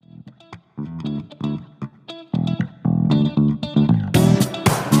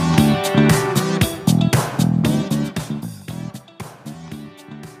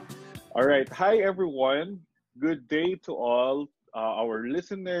right. Hi, everyone. Good day to all our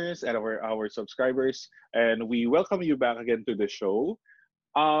listeners and our subscribers. And we welcome you back again to the show.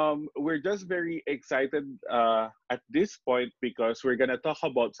 We're just very excited at this point because we're going to talk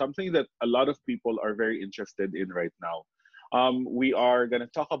about something that a lot of people are very interested in right now. We are going to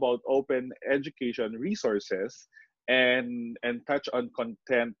talk about open education resources and touch on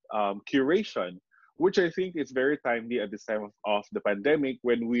content curation, which I think is very timely at this time of the pandemic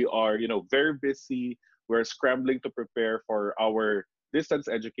when we are, very busy. We're scrambling to prepare for our distance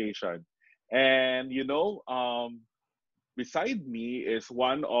education. And, beside me is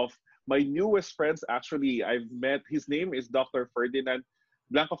one of my newest friends. Actually, I've met, his name is Dr. Ferdinand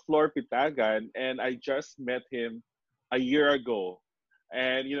Blancaflor Pitagan, and I just met him a year ago.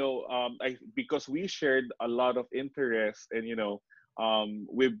 And because we shared a lot of interest, and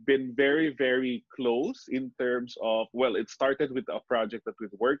we've been very very close in terms of, well, it started with a project that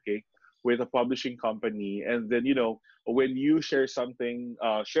we're working with a publishing company, and then when you share something,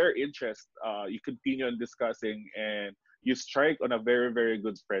 share interest, you continue on discussing, and you strike on a very very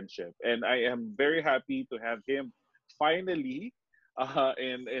good friendship. And I am very happy to have him finally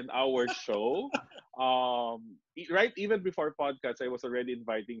in our show. Right, even before podcast I was already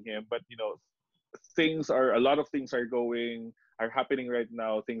inviting him, but things are, a lot of things are happening right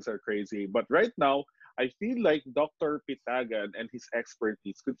now. Things are crazy, but right now I feel like Dr. Pitagan and his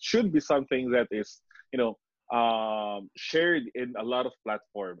expertise should be something that is shared in a lot of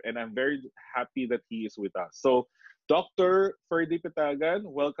platform, and I'm very happy that he is with us. So Dr. Ferdy Pitagan,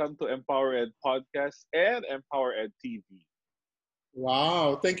 welcome to Empower Ed Podcast and Empower Ed TV.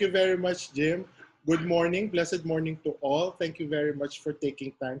 Wow, thank you very much, Jim. Good morning, blessed morning to all. Thank you very much for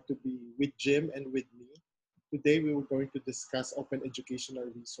taking time to be with Jim and with me. Today we were going to discuss open educational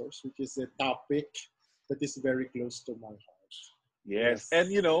resource, which is a topic that is very close to my heart. Yes, and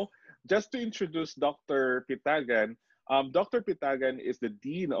Yes. just to introduce Dr. Pitagan, Dr. Pitagan is the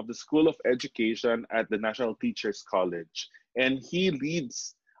Dean of the School of Education at the National Teachers College, and he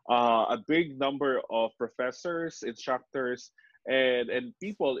leads a big number of professors, instructors, and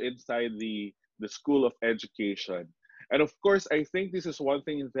people inside the School of Education. And of course, I think this is one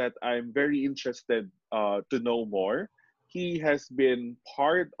thing that I'm very interested to know more. He has been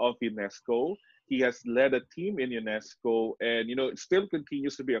part of UNESCO. He has led a team in UNESCO, and it still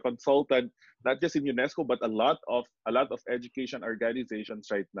continues to be a consultant, not just in UNESCO, but a lot of education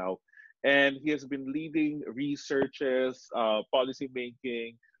organizations right now. And he has been leading researches, policy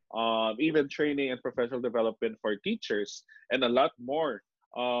making, even training and professional development for teachers, and a lot more.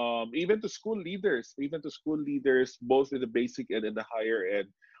 Even to school leaders, both in the basic and in the higher end.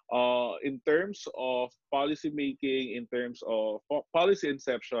 In terms of policy making, in terms of policy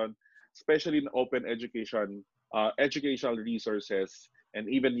inception, especially in open education, educational resources, and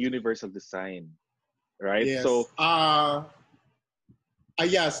even universal design, right? Yes. So,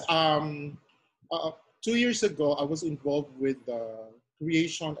 Yes. Uh, 2 years ago, I was involved with the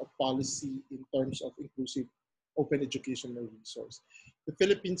creation of policy in terms of inclusive open educational resource. The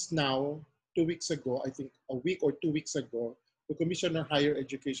Philippines now, 2 weeks ago, I think a week or 2 weeks ago, the Commission on Higher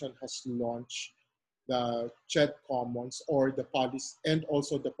Education has launched the CHED Commons, or the policy, and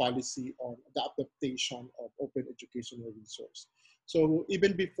also the policy on the adaptation of open educational resource. So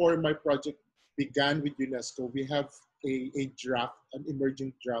even before my project began with UNESCO, we have a draft, an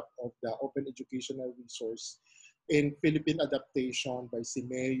emerging draft of the open educational resource in Philippine adaptation by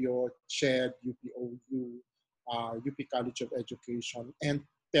CIMEO, CHED, UPOU, UP College of Education, and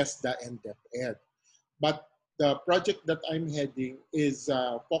TESDA and DepEd. But the project that I'm heading is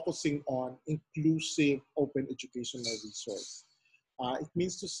focusing on inclusive open educational resource. It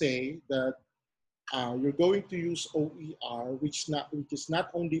means to say that you're going to use OER, which is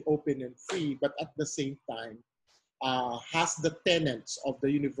not only open and free, but at the same time has the tenets of the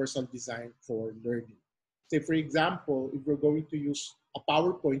universal design for learning. Say, for example, if we're going to use a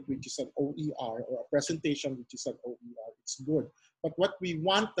PowerPoint, which is an OER, or a presentation, which is an OER, it's good. But what we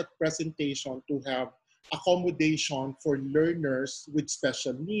want that presentation to have accommodation for learners with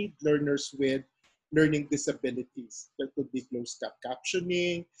special needs, learners with learning disabilities. There could be closed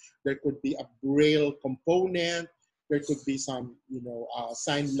captioning, there could be a braille component, there could be some,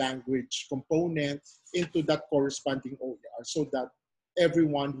 sign language component into that corresponding OER, so that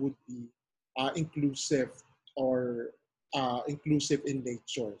everyone would be inclusive, or inclusive in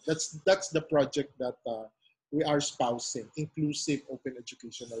nature. That's the project that we are espousing, inclusive open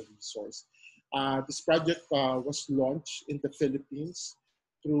educational resource. This project was launched in the Philippines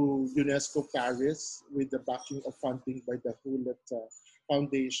through UNESCO Paris with the backing of funding by the Hewlett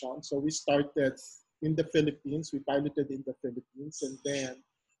Foundation. So we started in the Philippines, we piloted in the Philippines, and then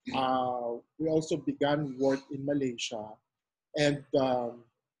We also began work in Malaysia, and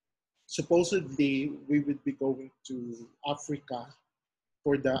supposedly we would be going to Africa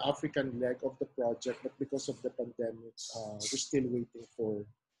for the African leg of the project, but because of the pandemic, we're still waiting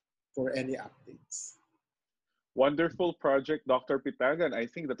for any updates. Wonderful project, Dr. Pitagan. I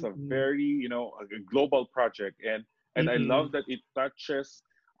think that's a Mm-mm. very, a global project, and I love Mm-mm. that it touches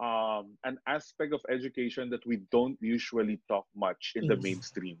an aspect of education that we don't usually talk much in the Mm-mm.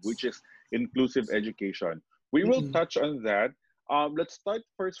 mainstream, which is inclusive education. We will Mm-mm. touch on that. Let's start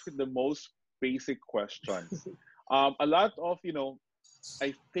first with the most basic questions. A lot of,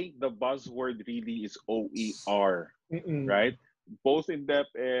 I think the buzzword really is OER, Mm-mm. right? Both in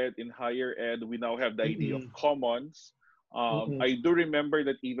depth ed, in higher ed, we now have the idea of Mm-mm. commons. Mm-mm. I do remember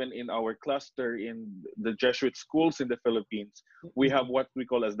that even in our cluster in the Jesuit schools in the Philippines, we have what we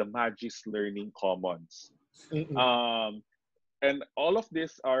call as the Magis Learning Commons. Mm-mm. Um, and all of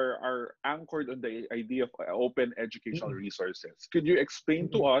this are anchored on the idea of open educational Mm-mm. resources. Could you explain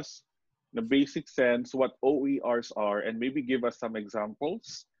to Mm-mm. us, in a basic sense, what OERs are and maybe give us some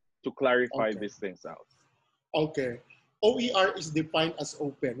examples to clarify Okay. these things out? Okay. OER is defined as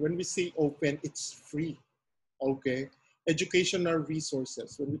open. When we say open, it's free. Okay. Educational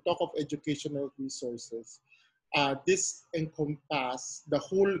resources. When we talk of educational resources, this encompass the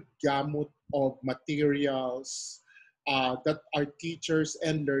whole gamut of materials that our teachers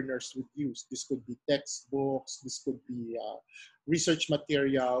and learners would use. This could be textbooks, this could be research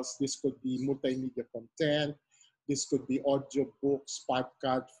materials, this could be multimedia content, this could be audio books,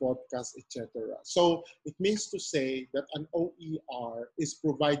 podcasts, etc. So it means to say that an OER is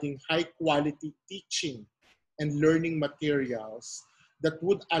providing high quality teaching and learning materials that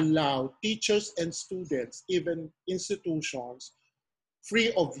would allow teachers and students, even institutions,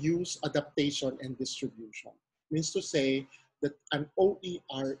 free of use, adaptation, and distribution. Means to say that an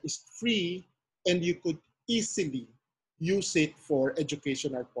OER is free and you could easily use it for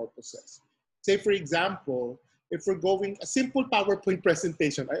educational purposes. Say, for example, if we're going a simple PowerPoint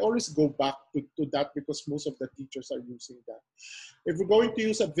presentation, I always go back to that because most of the teachers are using that. If we're going to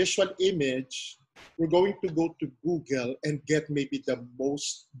use a visual image, we're going to go to Google and get maybe the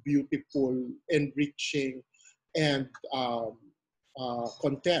most beautiful, enriching, and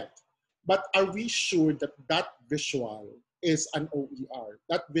content. But are we sure that that visual is an OER?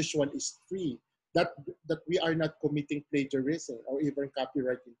 That visual is free. That that we are not committing plagiarism or even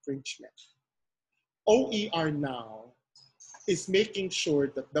copyright infringement. OER now is making sure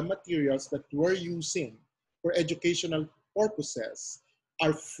that the materials that we're using for educational purposes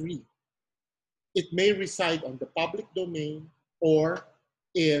are free. It may reside on the public domain or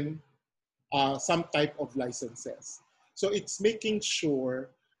in some type of licenses. So it's making sure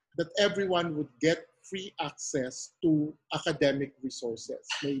that everyone would get free access to academic resources,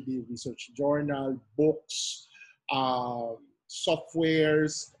 maybe research journal, books,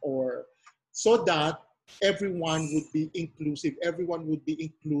 softwares, or so that everyone would be inclusive, everyone would be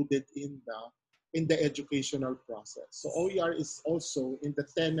included in the educational process. So OER is also in the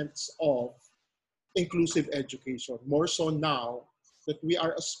tenets of inclusive education, more so now that we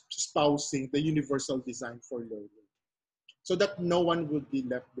are espousing the universal design for learning so that no one would be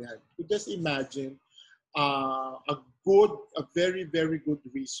left behind. You just imagine a very, very good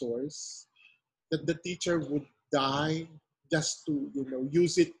resource that the teacher would die just to,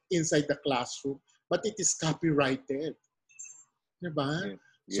 use it inside the classroom, but it is copyrighted. Diba?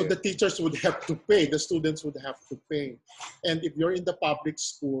 Yes, So the yes. teachers would have to pay, the students would have to pay. And if you're in the public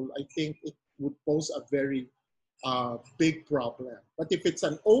school, I think it would pose a very big problem. But if it's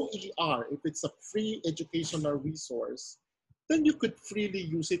an OER, if it's a free educational resource, then you could freely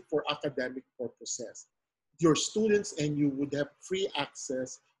use it for academic purposes. Your students and you would have free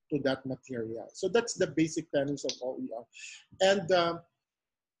access to that material. So that's the basic tenets of OER. And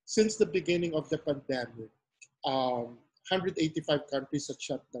since the beginning of the pandemic, 185 countries have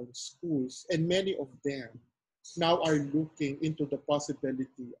shut down schools, and many of them now are looking into the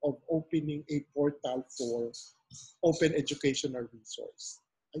possibility of opening a portal for open educational resource.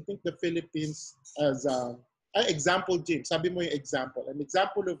 I think the Philippines as an example, James, sabi mo yung example. An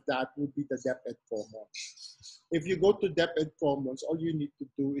example of that would be the DepEd Commons. If you go to DepEd Commons, all you need to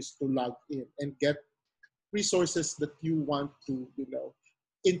do is to log in and get resources that you want to,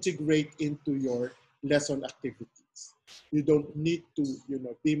 integrate into your lesson activities. You don't need to,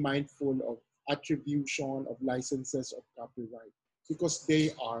 be mindful of attribution, of licenses, of copyright, because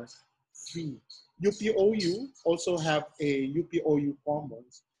they are free. UPOU also have a UPOU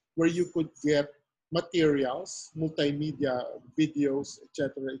Commons where you could get materials, multimedia, videos,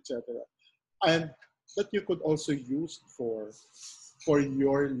 etc., etc., and that you could also use for for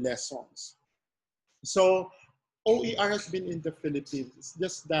your lessons. So OER has been in the Philippines. It's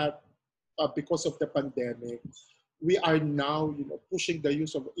just that because of the pandemic, we are now, pushing the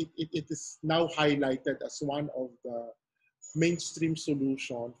use of it. It is now highlighted as one of the mainstream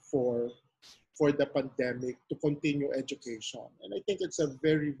solution for the pandemic to continue education. And I think it's a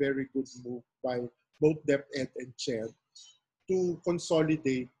very, very good move by both DepEd and CHED to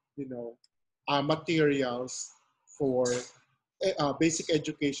consolidate, materials for basic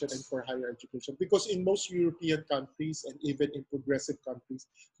education and for higher education. Because in most European countries and even in progressive countries,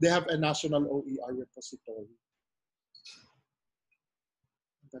 they have a national OER repository.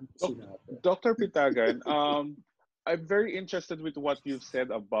 Dr. Pitagan, I'm very interested with what you've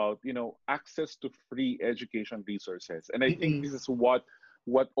said about, access to free education resources. And I think this is what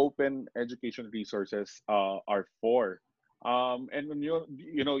open education resources are for. And when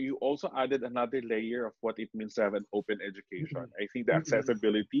you also added another layer of what it means to have an open education. I think the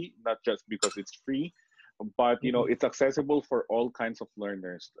accessibility, not just because it's free, but it's accessible for all kinds of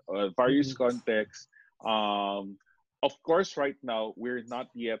learners, various contexts. Of course, right now we're not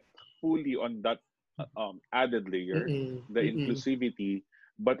yet fully on that added layer, the inclusivity,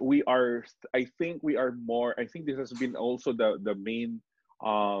 but we are. I think we are more. I think this has been also the main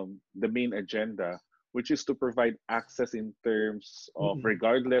agenda, which is to provide access in terms of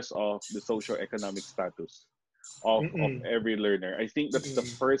regardless of the socioeconomic status of every learner. I think that's the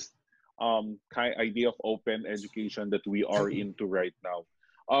first kind idea of open education that we are into right now.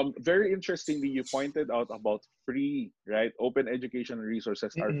 Very interestingly, you pointed out about free, right? Open education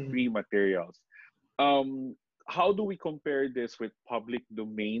resources are free materials. How do we compare this with public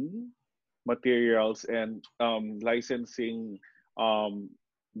domain materials and licensing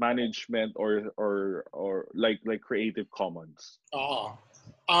management or like Creative Commons?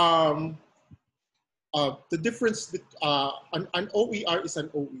 The difference with an OER is an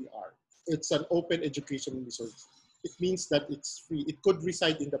OER. It's an open education resource. It means that it's free. It could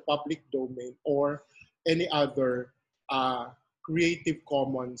reside in the public domain or any other Creative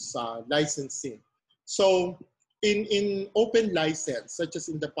Commons licensing. So in open license, such as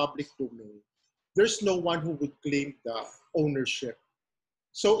in the public domain, there's no one who would claim the ownership.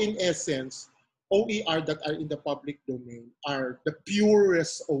 So in essence, OER that are in the public domain are the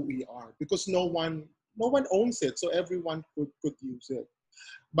purest OER because no one owns it, so everyone could use it.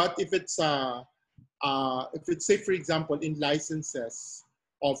 But if it's say for example in licenses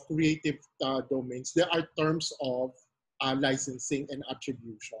of creative domains, there are terms of licensing and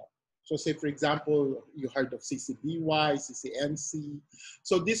attribution. So say for example, you heard of CCBY, CCMC.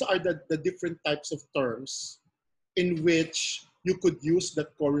 So these are the different types of terms in which you could use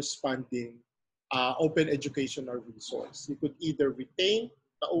that corresponding open educational resource. You could either retain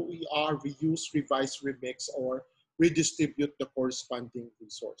the OER, reuse, revise, remix, or redistribute the corresponding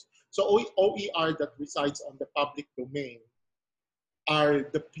resource. So OER that resides on the public domain are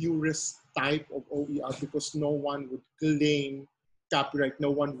the purest type of OER because no one would claim copyright,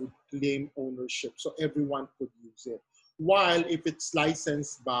 no one would claim ownership, so everyone could use it. While if it's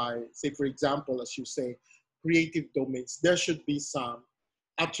licensed by, say for example, as you say, creative domains, there should be some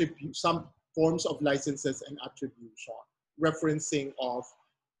forms of licenses and attribution, referencing of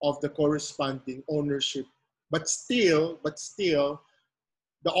the corresponding ownership. But still,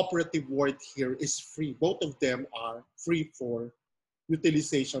 the operative word here is free. Both of them are free for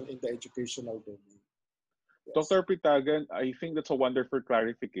utilization in the educational domain. Yes. Dr. Pitagan, I think that's a wonderful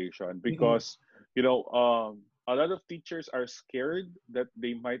clarification because, a lot of teachers are scared that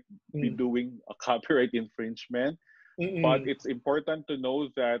they might be doing a copyright infringement, but it's important to know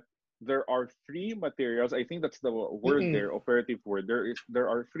that there are free materials. I think that's the word there, operative word. There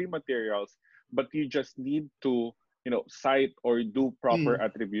are free materials, but you just need to, cite or do proper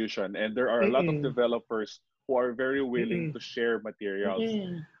attribution. And there are a lot of developers who are very willing to share materials.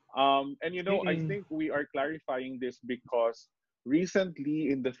 I think we are clarifying this because recently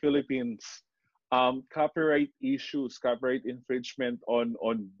in the Philippines, copyright issues, copyright infringement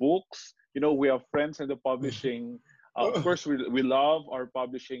on books. We have friends in the publishing. Of course, we love our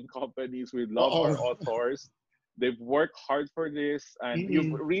publishing companies. We love our authors. They've worked hard for this, and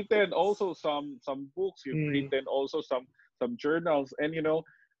you've written also some books. You've written also some journals, and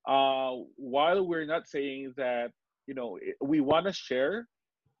while we're not saying that we want to share,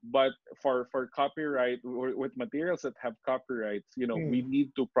 but for copyright with materials that have copyrights, we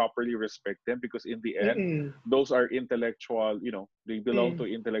need to properly respect them because in the end, those are intellectual, they belong to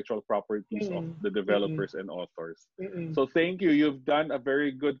intellectual properties of the developers and authors. So thank you. You've done a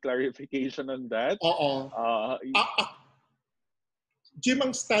very good clarification on that. Jim,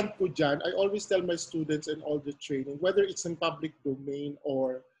 ang stand ko dyan, I always tell my students in all the training, whether it's in public domain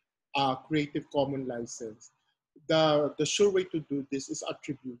or Creative Commons license, the sure way to do this is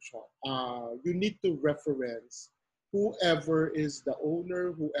attribution. You need to reference whoever is the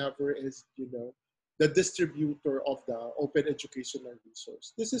owner, whoever is, the distributor of the open educational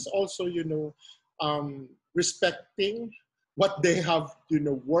resource. This is also, respecting what they have,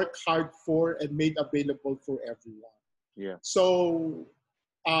 worked hard for and made available for everyone. Yeah. So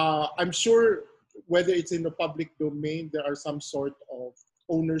I'm sure whether it's in the public domain, there are some sort of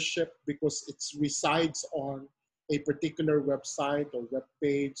ownership because it resides on a particular website or web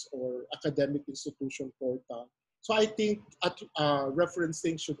page or academic institution portal. So I think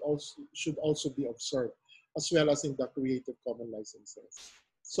referencing should also be observed, as well as in the Creative Commons licenses.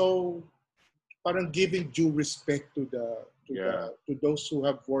 So parang giving due respect to Yeah. those who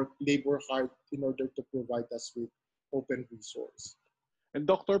have worked labor hard in order to provide us with open resource. And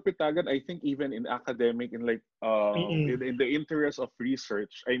Dr. Pitagan, I think even in academic, in like Mm-mm. in the interest of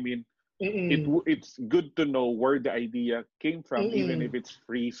research, I mean, Mm-mm. it's good to know where the idea came from, even if Mm-mm. it's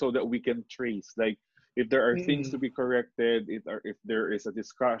free, so that we can trace. Like, if there are things to Mm-mm. be corrected, if there is a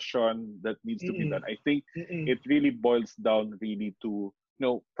discussion that needs to be done, Mm-mm. I think Mm-mm. it really boils down really to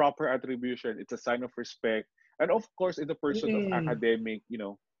proper attribution. It's a sign of respect, and of course, in the person of Mm-mm. academic,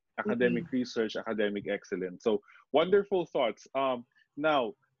 Mm-mm. academic research, academic excellence. So wonderful thoughts.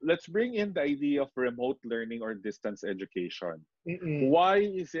 Now let's bring in the idea of remote learning or distance education. Mm-mm. Why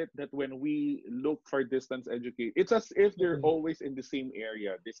is it that when we look for distance education, it's as if they're Mm-mm. always in the same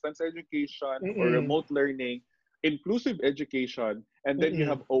area? Distance education or Mm-mm. remote learning, inclusive education, and then you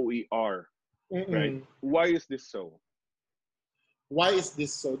Mm-mm. have OER, right? Mm-mm. Why is this so? Why is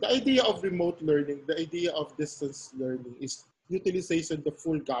this so? The idea of remote learning, the idea of distance learning is utilization the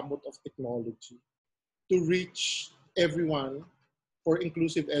full gamut of technology to reach everyone for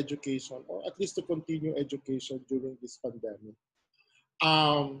inclusive education or at least to continue education during this pandemic.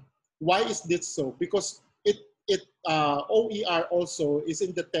 Um, why is this so? Because OER also is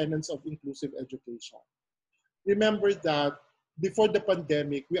in the tenets of inclusive education. Remember that before the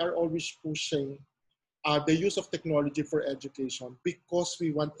pandemic, we are always pushing the use of technology for education because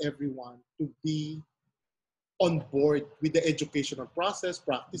we want everyone to be on board with the educational process,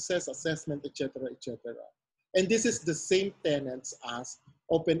 practices, assessment, etc., etc. And this is the same tenets as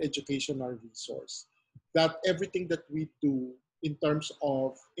open educational resource. That everything that we do in terms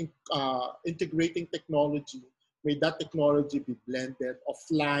of integrating technology, may that technology be blended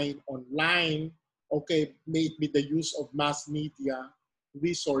offline, online, okay, may it be the use of mass media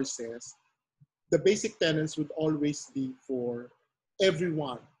resources, the basic tenets would always be for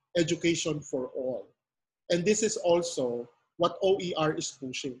everyone, education for all. And this is also what OER is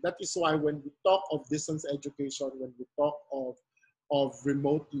pushing. That is why when we talk of distance education, when we talk of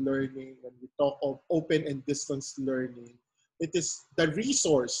remote learning, when we talk of open and distance learning, it is the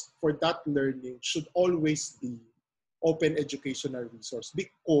resource for that learning should always be open educational resource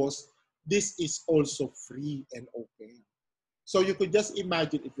because this is also free and open. So you could just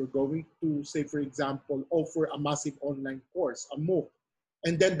imagine if you're going to, say, for example, offer a massive online course, a MOOC,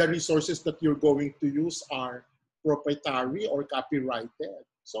 and then the resources that you're going to use are proprietary or copyrighted.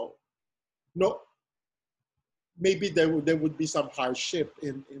 So no, maybe there would be some hardship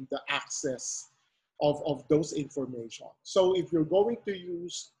in the access of those information. So if you're going to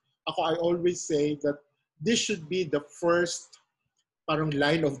use, I always say that this should be the first parang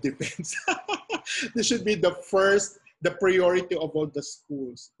line of defense. This should be the priority of all the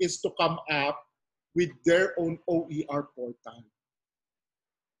schools is to come up with their own OER portal.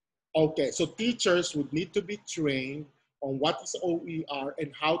 Okay, so teachers would need to be trained on what is OER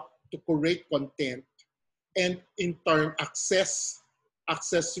and how to curate content and in turn access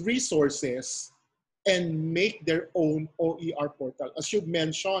resources and make their own OER portal. As you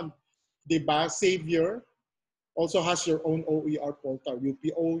mentioned, diba, Xavier also has your own OER portal,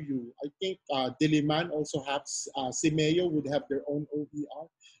 UPOU. I think Diliman also has, Simeo would have their own OER.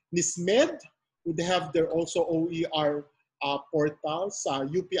 NISMED would have their also OER portals,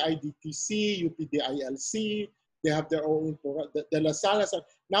 UPIDTC, UPDILC, they have their own portal. De La Salle.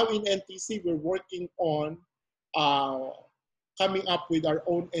 Now in NTC, we're working on coming up with our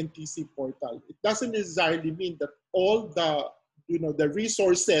own NTC portal. It doesn't necessarily mean that all the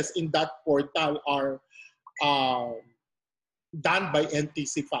resources in that portal are uh, done by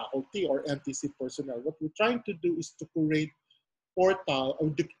NTC faculty or NTC personnel. What we're trying to do is to create portal or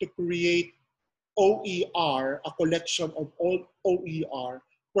to create OER, a collection of all OER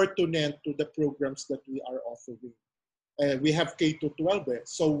pertinent to the programs that we are offering. We have K to 12,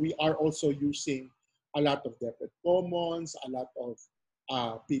 so we are also using a lot of Depth Commons, a lot of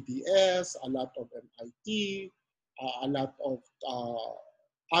PBS, a lot of MIT, a lot of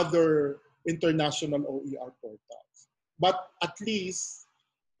other international OER portals. But at least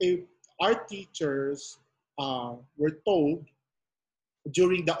if our teachers were told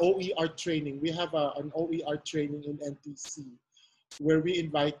during the OER training, we have an OER training in NTC where we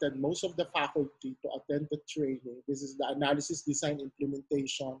invited most of the faculty to attend the training. This is the analysis, design,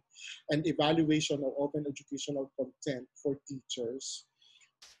 implementation, and evaluation of open educational content for teachers.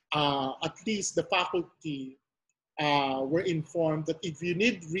 At least the faculty were informed that if you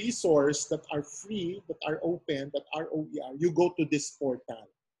need resources that are free, that are open, that are OER, you go to this portal.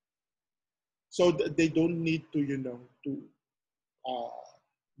 So they don't need to, to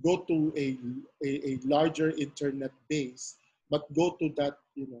go to a larger internet base, but go to that,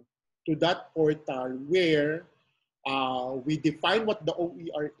 to that portal where we define what the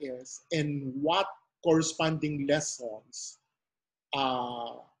OER is and what corresponding lessons,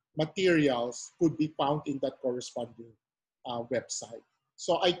 materials could be found in that corresponding website.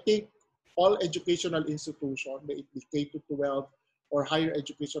 So I think all educational institutions, may it be K-12 or higher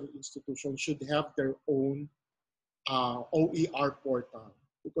educational institutions, should have their own OER portal,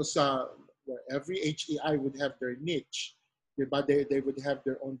 because where every HEI would have their niche, but they would have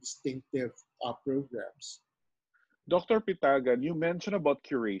their own distinctive programs. Dr. Pitagan, you mentioned about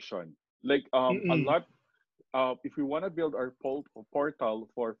curation. Like a lot, if we want to build our portal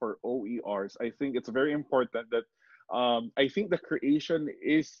for OERs, I think it's very important that I think the creation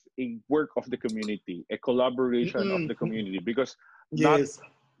is a work of the community, a collaboration of the community, because Yes.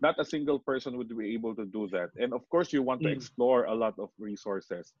 not a single person would be able to do that. And of course, you want to explore a lot of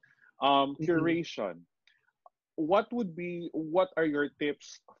resources. Curation. What are your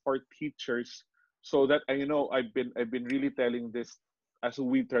tips for teachers, so that I know I've been really telling this as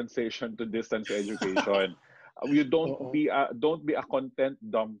we transition to distance education. You don't be a content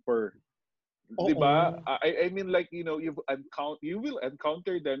dumper. Diba? I mean, like, you will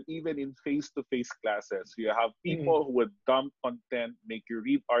encounter them even in face-to-face classes. You have people who would dump content, make you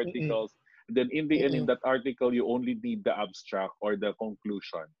read articles, and then in the end, in that article, you only need the abstract or the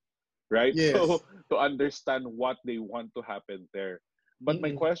conclusion, right? Yes. So to understand what they want to happen there. But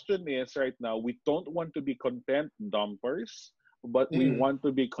my question is, right now, we don't want to be content dumpers, but we want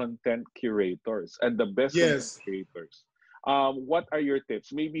to be content curators, and the best content creators. What are your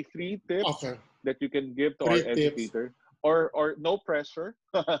tips? Maybe 3 tips that you can give to our educator, or no pressure.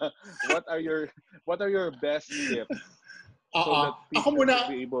 what are your best tips so that teachers will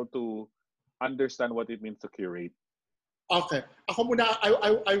be able to understand what it means to curate? Okay. Ako muna,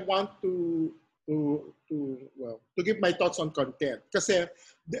 I want to give my thoughts on content. Kasi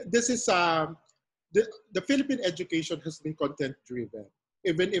this is the Philippine education has been content driven,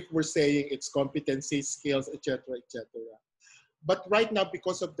 even if we're saying it's competency, skills, etc., etc. But right now,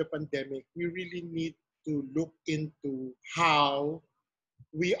 because of the pandemic, we really need to look into how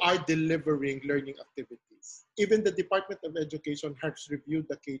we are delivering learning activities. Even the Department of Education has reviewed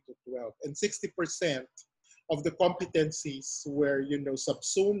the K-12, and 60% of the competencies were,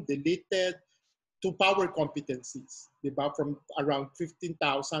 subsumed, deleted to power competencies. Diba? From around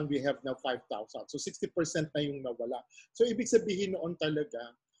 15,000, we have now 5,000. So 60% na yung nawala. So ibig sabihin noon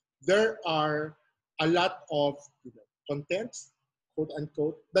talaga, there are a lot of contents, quote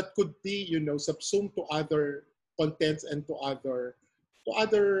unquote, that could be, subsumed to other contents and to other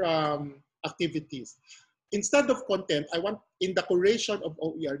activities. Instead of content, I want, in the curation of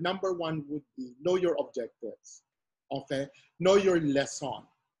OER, number 1 would be know your objectives. Okay? Know your lesson.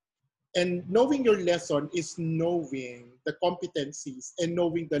 And knowing your lesson is knowing the competencies and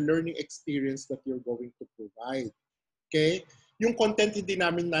knowing the learning experience that you're going to provide. Okay? Yung content hindi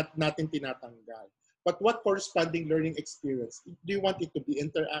natin tinatanggal. But what corresponding learning experience? Do you want it to be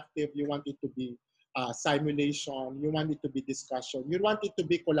interactive? You want it to be simulation? You want it to be discussion? You want it to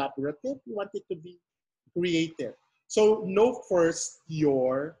be collaborative? You want it to be creative? So know first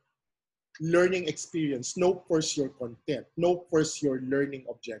your learning experience. Know first your content. Know first your learning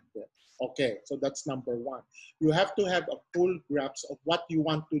objective. Okay, so that's number 1. You have to have a full grasp of what you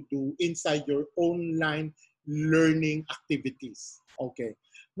want to do inside your online learning activities. Okay.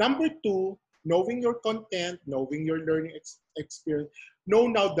 Number 2, knowing your content, knowing your learning experience, know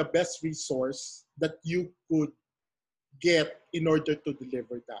now the best resource that you could get in order to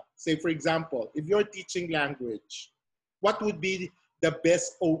deliver that. Say, for example, if you're teaching language, what would be the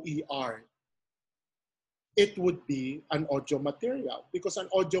best OER? It would be an audio material, because an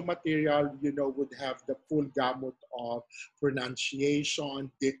audio material, would have the full gamut of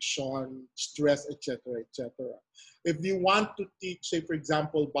pronunciation, diction, stress, etc., etc. If you want to teach, say, for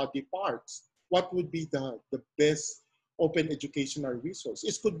example, body parts, what would be the best open educational resource.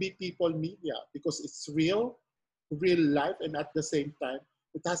 It could be people media because it's real life, and at the same time,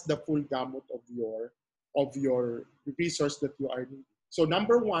 it has the full gamut of your resource that you are needing. So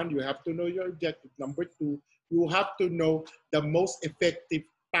number one, you have to know your objective. Number two, you have to know the most effective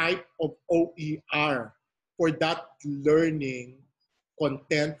type of OER for that learning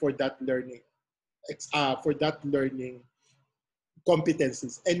content, for that learning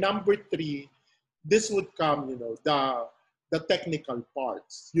competencies. And number three, this would come, the technical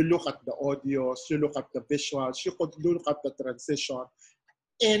parts. You look at the audios, you look at the visuals, you could look at the transition,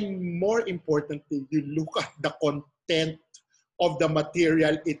 and more importantly, you look at the content of the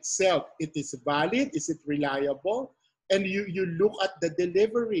material itself. It is valid, is it reliable? And you look at the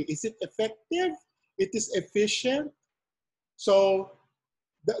delivery. Is it effective? It is efficient? So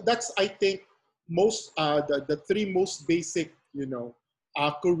that's, I think, the three most basic,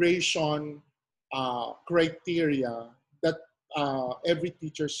 curation criteria that every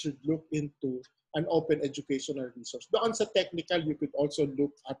teacher should look into an open educational resource. Doon sa technical, you could also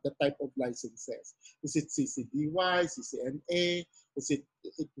look at the type of licenses. Is it CCDY, CCNA?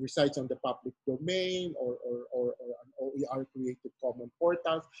 It resides on the public domain or an OER created common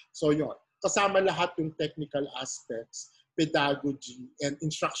portal? So yun, kasama lahat yung technical aspects, pedagogy, and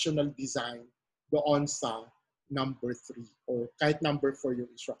instructional design doon sa number 3 or kahit number 4 yung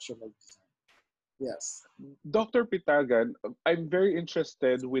instructional design. Yes. Dr. Pitagan, I'm very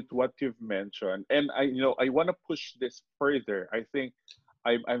interested with what you've mentioned, and I want to push this further. I think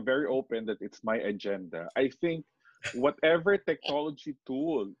I'm very open that it's my agenda. I think whatever technology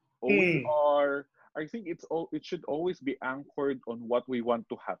tool OER, I think it should always be anchored on what we want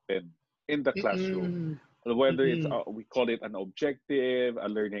to happen in the classroom. Whether it's we call it an objective, a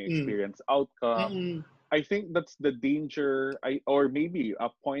learning experience outcome. I think that's the danger, or maybe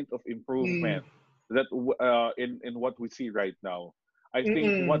a point of improvement that in what we see right now. I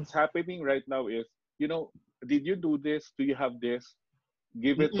think what's happening right now is, did you do this? Do you have this?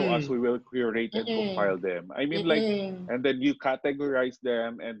 Give it to us. We will curate and compile them. I mean, and then you categorize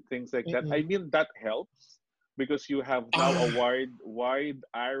them and things like that. I mean, that helps because you have now a wide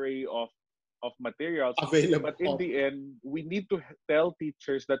array of materials. Available. But in the end, we need to tell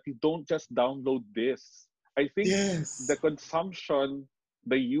teachers that you don't just download this. I think the consumption,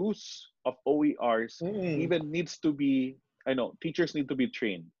 the use of OERs even needs to be, teachers need to be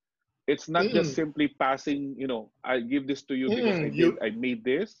trained. It's not just simply passing, I give this to you because I made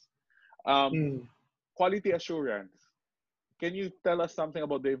this. Quality assurance. Can you tell us something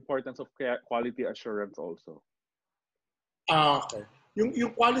about the importance of quality assurance also? Okay.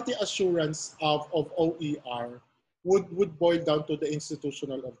 Yung quality assurance of OER would boil down to the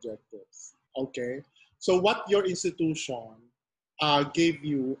institutional objectives. Okay. So what your institution gave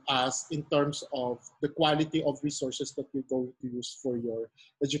you as in terms of the quality of resources that you're going to use for your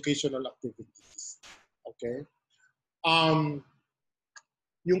educational activities. Okay.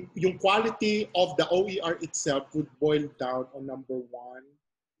 Yung quality of the OER itself would boil down on number one,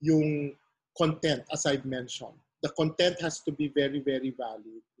 yung content, as I've mentioned. The content has to be very, very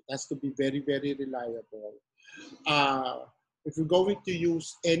valid. It has to be very, very reliable. If you're going to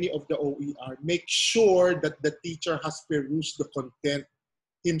use any of the OER, make sure that the teacher has perused the content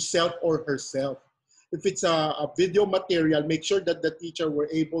himself or herself. If it's a video material, make sure that the teacher were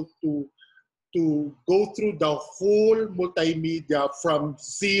able to go through the whole multimedia from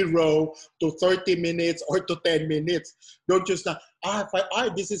 0 to 30 minutes or to 10 minutes. Don't just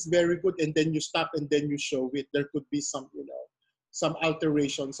this is very good, and then you stop and then you show it. There could be some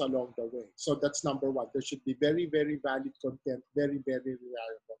alterations along the way. So that's number one. There should be very, very valid content, very, very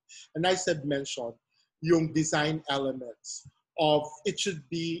reliable. And as I've mentioned, yung design elements of it should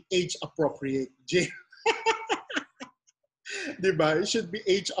be age appropriate. Diba? It should be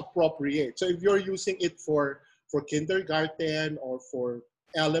age appropriate. So if you're using it for kindergarten or for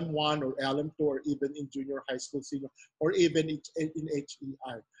LM1 or LM2 or even in junior high school, senior, or even in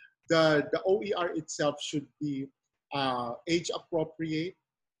HEI, the OER itself should be age appropriate.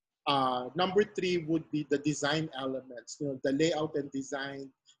 Number 3 would be the design elements, the layout and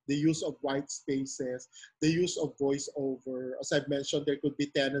design, the use of white spaces, the use of voiceover. As I've mentioned, there could be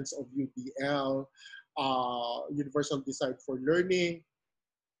tenets of UDL, Universal Design for Learning.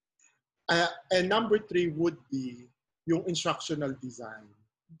 And number 3 would be yung instructional design.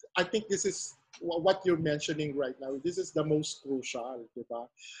 I think this is what you're mentioning right now. This is the most crucial, diba?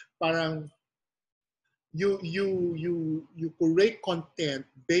 Parang you curate content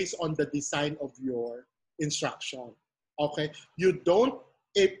based on the design of your instruction. Okay? You don't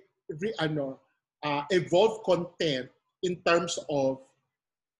evolve content in terms of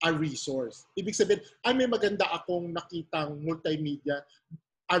a resource. Ibig sabihin, may maganda akong nakitang multimedia,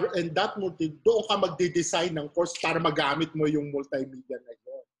 and that doon ka magde-design ng course para magamit mo yung multimedia na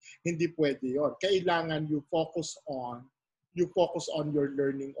yun. Hindi pwede yun. Kailangan you focus on your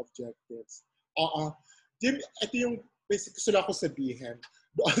learning objectives. Jim, ito yung basic gusto lang ko sabihin.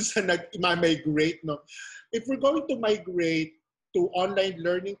 Doon sa nag-migrate, no? If we're going to migrate to online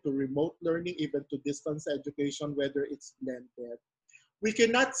learning, to remote learning, even to distance education, whether it's blended, we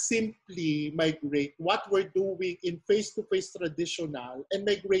cannot simply migrate what we're doing in face-to-face traditional and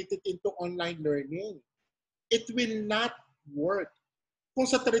migrate it into online learning. It will not work. Kung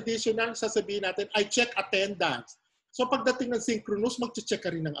sa traditional, sasabihin natin, I check attendance. So pagdating ng synchronous, mag-check ka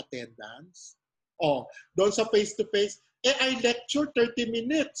rin ng attendance. Doon sa face-to-face, I lecture 30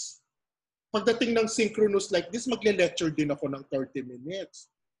 minutes. Pagdating ng synchronous like this, magle-lecture din ako ng 30 minutes.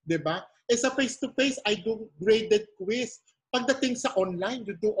 Diba? Sa face-to-face, I do graded quiz. Pagdating sa online,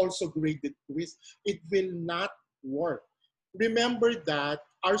 you do also graded quiz. It will not work. Remember that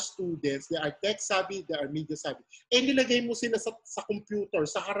our students, they are tech-savvy, they are media-savvy. Nilagay mo sila sa computer,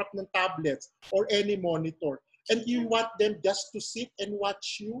 sa harap ng tablets, or any monitor, and you want them just to sit and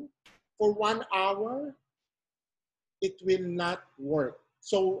watch you for 1 hour, it will not work.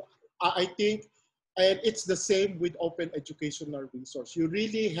 So I think, and it's the same with open educational resource. You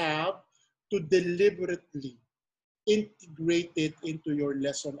really have to deliberately integrate it into your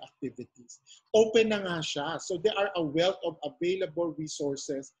lesson activities. Open na nga siya. So there are a wealth of available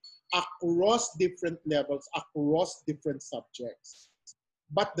resources across different levels, across different subjects.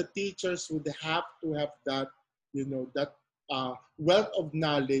 But the teachers would have to have that, that wealth of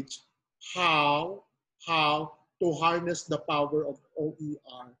knowledge, how to harness the power of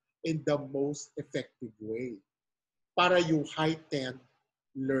OER in the most effective way para you heighten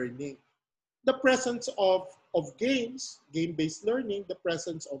learning. The presence of games, game-based learning, the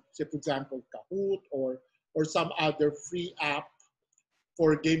presence of, say, for example, Kahoot or some other free app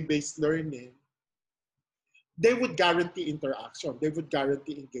for game-based learning, they would guarantee interaction, they would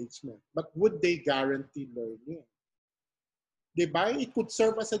guarantee engagement, but would they guarantee learning? Diba? It could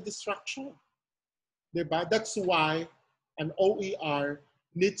serve as a distraction. Diba? That's why an OER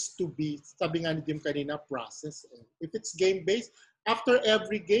needs to be, sabi nga ni Jim kanina, process. If it's game-based, after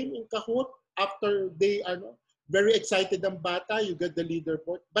every game in Kahoot, after they are very excited ang bata, you get the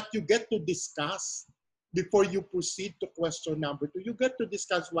leaderboard, but you get to discuss before you proceed to question number 2. You get to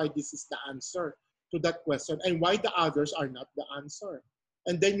discuss why this is the answer to that question and why the others are not the answer.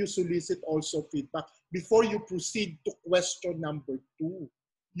 And then you solicit also feedback before you proceed to question number 2.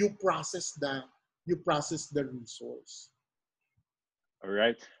 You process the resource. All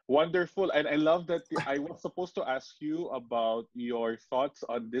right. Wonderful. And I love that I was supposed to ask you about your thoughts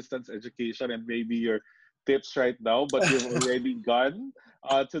on distance education and maybe your tips right now, but you've already gone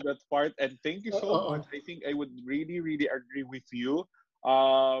to that part. And thank you so much. I think I would really, really agree with you.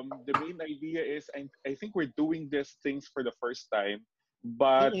 The main idea is, I think we're doing these things for the first time,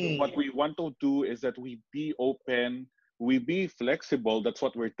 but what we want to do is that we be open, we be flexible. That's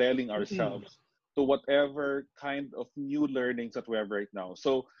what we're telling ourselves to whatever kind of new learnings that we have right now.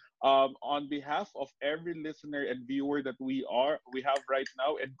 So on behalf of every listener and viewer that we have right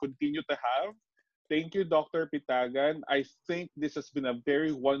now and continue to have, thank you, Dr. Pitagan. I think this has been a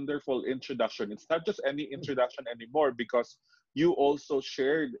very wonderful introduction. It's not just any introduction anymore because you also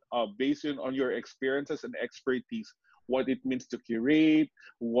shared, based on your experiences and expertise, what it means to curate,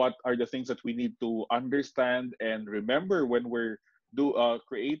 what are the things that we need to understand and remember when we're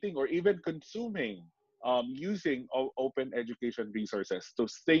creating or even consuming using open education resources. So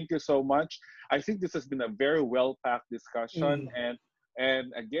thank you so much. I think this has been a very well-packed discussion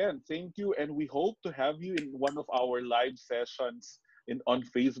and again, thank you, and we hope to have you in one of our live sessions on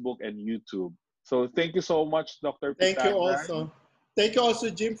Facebook and YouTube. So thank you so much, Dr. Pitagan. Thank you also,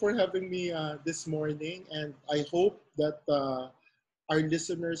 Jim, for having me this morning, and I hope that our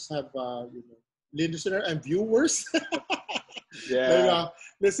listeners have, listener and viewers,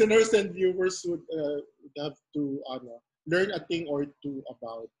 listeners and viewers would have to learn a thing or two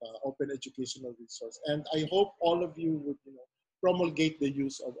about open educational resource, and I hope all of you would, promulgate the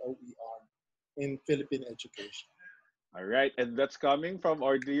use of OER in Philippine education. All right, and that's coming from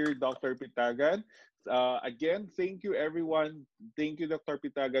our dear Dr. Pitagan. Again, thank you, everyone. Thank you, Dr.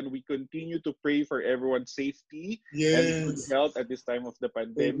 Pitagan. We continue to pray for everyone's safety and good health at this time of the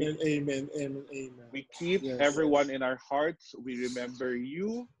pandemic. Amen. We keep everyone in our hearts. We remember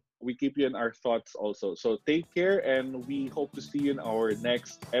you. We keep you in our thoughts also. So take care, and we hope to see you in our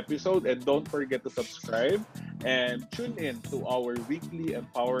next episode. And don't forget to subscribe and tune in to our weekly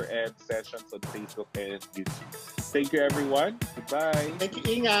Empower Ed sessions on Facebook and YouTube. Thank you, everyone. Goodbye. Thank you.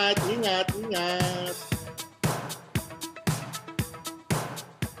 Ingat, ingat, ingat.